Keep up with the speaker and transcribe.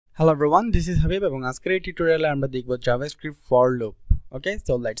Hello everyone, this is Habib এবং আজকের এই টিউটোরিয়ালে আমরা দেখব JavaScript for loop. Okay,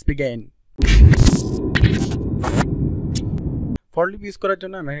 so let's begin. For loop use করার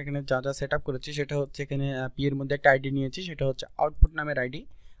জন্য আমরা এখানে যা সেটআপ করেছি সেটা হচ্ছে এখানে p এর মধ্যে একটা আইডি নিয়েছি, সেটা হচ্ছে আউটপুট নামের আইডি।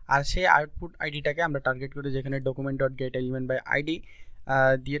 আর সেই আউটপুট আইডিটাকে আমরা টার্গেট করে যেখানে document.getElementById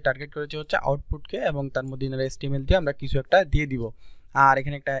দিয়ে টার্গেট করেছি হচ্ছে আউটপুটকে, এবং তার মধ্যে HTML দিয়ে আমরা কিছু একটা দিয়ে দিব। আর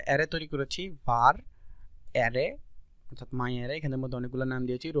এখানে একটা অ্যারে তৈরি করেছি, var অ্যারে অর্থাৎ মাই অ্যারে। এখানের মধ্যে অনেকগুলো নাম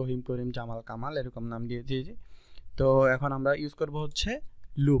দিয়েছি, রহিম, করিম, জামাল, কামাল, এরকম নাম দিয়ে দিয়েছি। তো এখন আমরা ইউজ করব হচ্ছে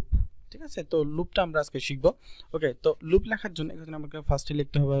লুপ। ঠিক আছে, তো লুপটা আমরা আজকে শিখব। ওকে, তো লুপ লেখার জন্য এখানে আমাকে ফার্স্টে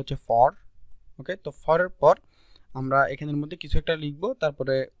লিখতে হবে হচ্ছে ফর। ওকে, তো ফরের পর আমরা এখানের মধ্যে কিছু একটা লিখব,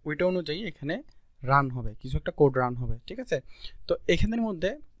 তারপরে ওইটা অনুযায়ী এখানে রান হবে, কিছু একটা কোড রান হবে। ঠিক আছে, তো এখানের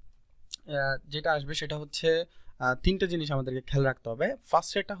মধ্যে যেটা আসবে সেটা হচ্ছে তিনটে জিনিস আমাদেরকে খেয়াল রাখতে হবে।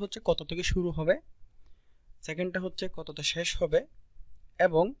 ফার্স্ট এটা হচ্ছে কত থেকে শুরু হবে, সেকেন্ডটা হচ্ছে কতটা শেষ হবে,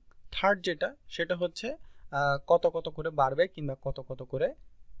 এবং থার্ড যেটা সেটা হচ্ছে কত কত করে বাড়বে কিংবা কত কত করে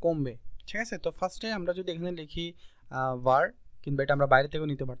কমবে। ঠিক আছে, তো ফার্স্টে আমরা যদি এখানে লিখি var, কিংবা এটা আমরা বাইরে থেকেও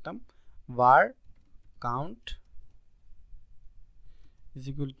নিতে পারতাম, var count is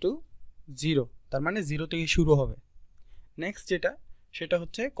equal to 0, তার মানে 0 থেকে শুরু হবে। নেক্সট যেটা সেটা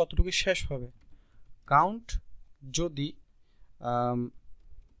হচ্ছে কতটুকু শেষ হবে, কাউন্ট যদি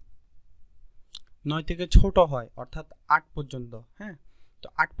 9 থেকে ছোট হয় অর্থাৎ 8 পর্যন্ত। হ্যাঁ, তো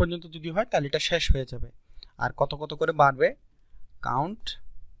 8 পর্যন্ত যদি হয় তাহলে এটা শেষ হয়ে যাবে। আর কত কত করে বাড়বে, কাউন্ট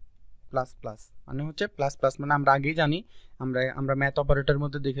প্লাস প্লাস, মানে হচ্ছে প্লাস প্লাস মানে আমরা আগেই জানি, আমরা ম্যাথ অপারেটরের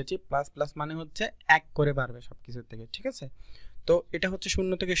মধ্যে দেখেছি প্লাস প্লাস মানে হচ্ছে 1 করে বাড়বে সব কিছুর থেকে। ঠিক আছে, তো এটা হচ্ছে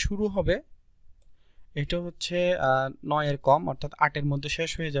 0 থেকে শুরু হবে, এটা হচ্ছে 9 এর কম অর্থাৎ 8 এর মধ্যে শেষ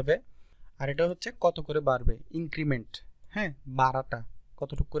হয়ে যাবে। আর এটা হচ্ছে কত করে বাড়বে, ইনক্রিমেন্ট। হ্যাঁ, বাড়াটা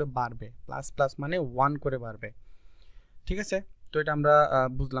কতটুকু করে বাড়বে, প্লাস প্লাস মানে 1 করে বাড়বে। ঠিক আছে, তো এটা আমরা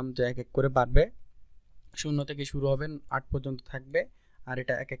বুঝলাম যে এক এক করে বাড়বে, 0 থেকে শুরু হবে, 8 পর্যন্ত থাকবে, আর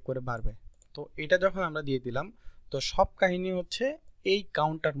এটা এক এক করে বাড়বে। তো এটা যখন আমরা দিয়ে দিলাম, তো সব কাহিনী হচ্ছে এই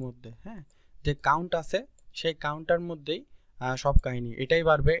কাউন্টার মধ্যে। হ্যাঁ, যে কাউন্ট আছে সেই কাউন্টার মধ্যেই সব কাহিনী, এটাই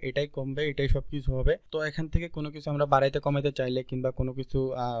বাড়বে, এটাই কমবে, এটাই সব কিছু হবে। তো এখান থেকে কোনো কিছু আমরা বাড়াইতে কমাইতে চাইলে কিংবা কোনো কিছু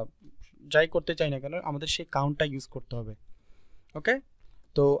যাই করতে চাই না কেন, আমাদের সেই কাউন্টটা ইউজ করতে হবে। ওকে,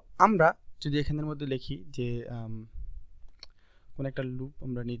 তো আমরা যদি এখানের মধ্যে লিখি যে কোন একটা লুপ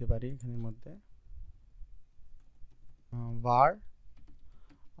আমরা নিতে পারি, এখানের মধ্যে var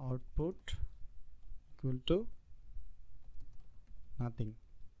output equal to nothing,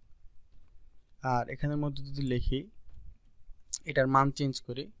 আর এখানের মধ্যে যদি লিখি এটার মান চেঞ্জ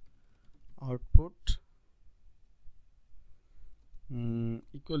করি, output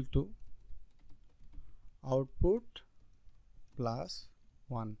equal to output plus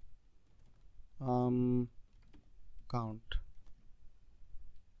 1 count।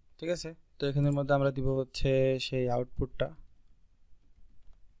 ঠিক আছে, তো এখানের মধ্যে আমরা দিব হচ্ছে সেই আউটপুটটা।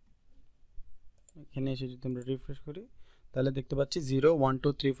 এখানে এসে যদি আমরা রিফ্রেশ করি তাহলে দেখতে পাচ্ছি 0 1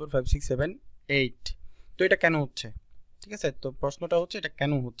 2 3 4 5 6 7 8। তো এটা কেন হচ্ছে? ঠিক আছে, তো প্রশ্নটা হচ্ছে এটা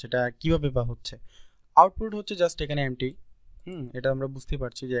কেন হচ্ছে, এটা কিভাবে বা হচ্ছে। আউটপুট হচ্ছে জাস্ট এখানে এমটি। এটা আমরা বুঝতে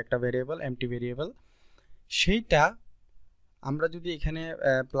পারছি যে একটা ভেরিয়েবল, এমটি ভেরিয়েবল। সেইটা আমরা যদি এখানে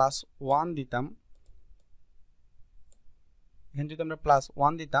 +1 দিতাম, এখানে যদি আমরা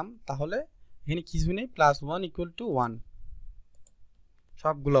 +1 দিতাম তাহলে এখানে কিছু নেই, +1 = 1,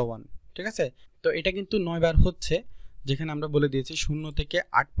 সবগুলো 1। ঠিক আছে, তো এটা কিন্তু 9 বার হচ্ছে, যেখানে আমরা বলে দিয়েছি 0 থেকে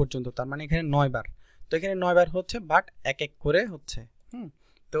 8 পর্যন্ত, তার মানে এখানে 9 বার। তো এখানে 9 বার হচ্ছে, বাট এক এক করে হচ্ছে।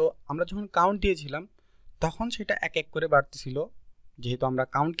 তো আমরা যখন কাউন্ট দিয়েছিলাম তখন সেটা এক এক করে বাড়তেছিল, যেহেতু আমরা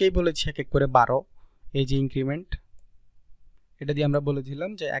কাউন্টকেই বলেছি এক এক করে 12, এই যে ইনক্রিমেন্ট এটা দিয়ে আমরা বলেছিলাম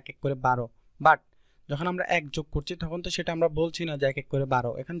যে এক এক করে 12। বাট যখন আমরা এক যোগ করছি তখন তো সেটা আমরা বলছি না যে এক এক করে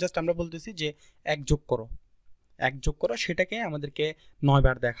 12, এখন জাস্ট আমরা বলতেছি যে এক যোগ করো, এক যোগ করো, সেটাকে আমাদেরকে 9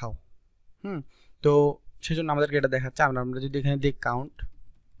 বার দেখাও। তো সেজন্য আমাদেরকে এটা দেখাচ্ছে। আমরা যদি এখানে দিই কাউন্ট,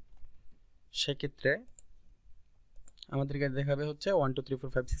 সেক্ষেত্রে আমাদেরকে দেখাবে হচ্ছে 1 2 3 4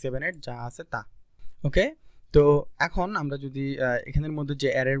 5 6 7 8 যা আছে তা। ওকে, তো এখন আমরা যদি এখানের মধ্যে যে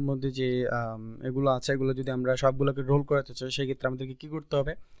অ্যারের মধ্যে যে এগুলো আছে, এগুলো যদি আমরা সবগুলোকে রোল করাতে চাই, সেক্ষেত্রে আমাদেরকে কী করতে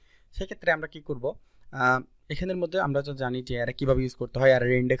হবে? সেক্ষেত্রে আমরা কি করব, এখানের মধ্যে আমরা তো জানি যে অ্যারে কীভাবে ইউজ করতে হয়,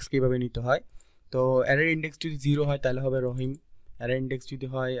 অ্যারের ইন্ডেক্স কীভাবে নিতে হয়। তো অ্যারের ইন্ডেক্স যদি 0 হয় তাহলে হবে রহিম, অ্যারের ইন্ডেক্স যদি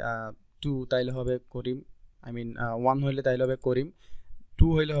হয় 2 তাহলে হবে করিম, 1 হইলে তাহলে হবে করিম, 2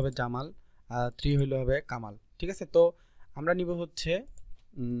 হইলে হবে জামাল, 3 হইলে হবে কামাল। ঠিক আছে, তো আমরা নিব হচ্ছে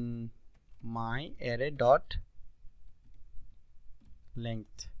my array dot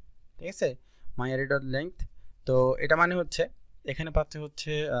length। ঠিক আছে, my array dot length। তো এটা মানে হচ্ছে এখানে পাচ্ছে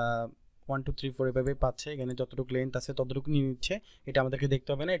হচ্ছে 1 2 3 4 এভাবেই পাচ্ছে, এখানে যতটুকু লেন্থ আছে ততটুকু নিয়ে নিচ্ছে, এটা আমাদেরকে দেখতে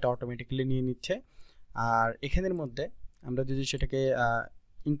হবে না, এটা অটোমেটিক্যালি নিয়ে নিচ্ছে। আর এখানের মধ্যে আমরা যদি সেটাকে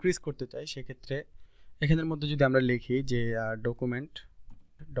ইনক্রিজ করতে চাই সেক্ষেত্রে এখানের মধ্যে যদি আমরা লিখি যে ডকুমেন্ট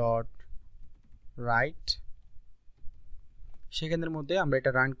ডট রাইট, সেখানের মধ্যে আমরা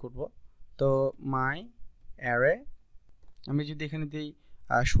এটা রান করব। তো মাই অ্যারে আমি যদি এখানে দিই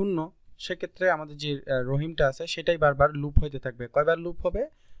 0, সেক্ষেত্রে আমাদের যে রহিমটা আছে সেটাই বারবার লুপ হইতে থাকবে। কয়বার লুপ হবে?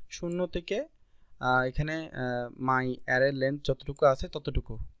 0 থেকে এখানে মাই অ্যারে লেন্থ যতটুকু আছে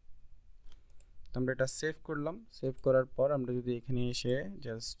ততটুকু। আমরা এটা সেভ করলাম, সেভ করার পর আমরা যদি এখানে এসে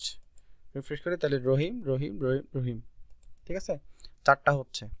জাস্ট রিফ্রেশ করি তাহলে রহিম রহিম রহিম রহিম, ঠিক আছে, 4টা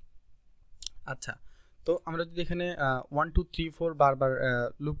হচ্ছে। আচ্ছা, তো আমরা যদি এখানে 1 2 3 4 বারবার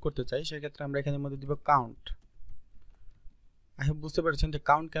লুপ করতে চাই সেক্ষেত্রে আমরা এখানের মধ্যে দিব কাউন্ট। আই হোপ বুঝতে পেরেছেন যে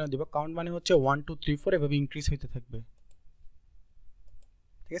কাউন্ট কেন দিব। কাউন্ট মানে হচ্ছে 1 2 3 4 এভাবে ইনক্রিজ হইতে থাকবে,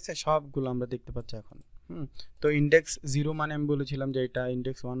 ঠিক আছে, সবগুলো আমরা দেখতে পাচ্ছি এখন। তো ইন্ডেক্স 0 মানে আমি বলেছিলাম যে এটা,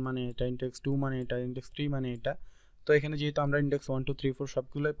 ইন্ডেক্স 1 মানে এটা, ইন্ডেক্স 2 মানে এটা, ইন্ডেক্স 3 মানে এটা। তো এখানে যেহেতু আমরা ইন্ডেক্স 1 2 3 4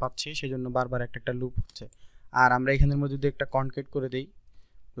 সবগুলোই পাচ্ছি সেজন্য বারবার একটা লুপ হচ্ছে। আর আমরা এখানের মধ্যে যদি একটা কনকেট করে দেই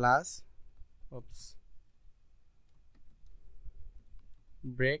প্লাস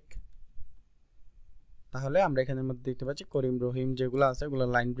ব্রেক, তাহলে আমরা এখানের মধ্যে দেখতে পাচ্ছি করিম রহিম যেগুলো আছে ওগুলো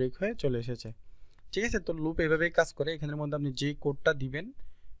লাইন ব্রেক হয়ে চলে এসেছে, ঠিক আছে। তো লুপ এভাবেই কাজ করে। এখানের মধ্যে আপনি যে কোডটা দিবেন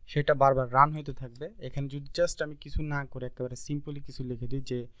সেটা বারবার রান হতে থাকবে। এখানে যদি জাস্ট আমি কিছু না করে একেবারে সিম্পলি কিছু লিখে দিই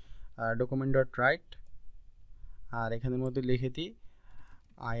যে ডকুমেন্ট ডট রাইট, আর এখানের মধ্যে লিখে দিই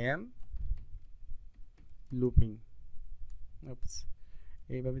আই এম লুপিং,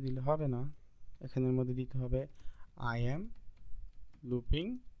 এইভাবে দিলে হবে না, এখানের মধ্যে দিতে হবে I am looping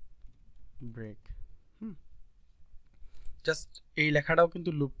break. Just এই লেখাটাও কিন্তু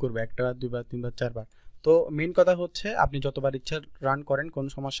লুপ করবে 1 বার 2 বার 3 বার 4 বার। তো মেইন কথা হচ্ছে আপনি যতবার ইচ্ছা রান করেন কোনো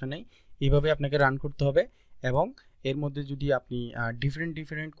সমস্যা নেই, এইভাবে আপনাকে রান করতে হবে। এবং এর মধ্যে যদি আপনি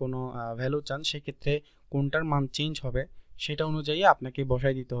ডিফারেন্ট কোনো ভ্যালু চান সেক্ষেত্রে কোনটার মান চেঞ্জ হবে সেটা অনুযায়ী আপনাকে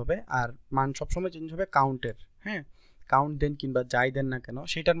বসাই দিতে হবে। আর মান সবসময় চেঞ্জ হবে কাউন্টের, হ্যাঁ, কাউন্ট দেন কিংবা যাই দেন না কেন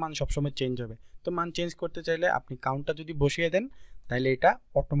সেটার মান সবসময় চেঞ্জ হবে। তো মান চেঞ্জ করতে চাইলে আপনি কাউন্টটা যদি বসিয়ে দেন তাহলে এটা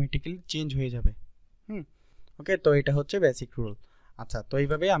অটোমেটিক্যালি চেঞ্জ হয়ে যাবে। ওকে, তো এটা হচ্ছে বেসিক রুল। আচ্ছা, তো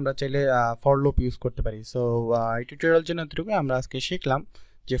এইভাবে আমরা চাইলে ফর লুপ ইউজ করতে পারি। সো এই টিউটোরিয়াল জন্য এতটুকু আমরা আজকে শিখলাম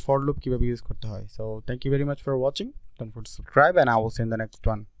যে ফর লুপ কীভাবে ইউজ করতে হয়। So thank you very much for watching, don't forget to subscribe and I will see in the next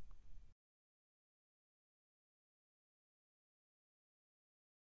one.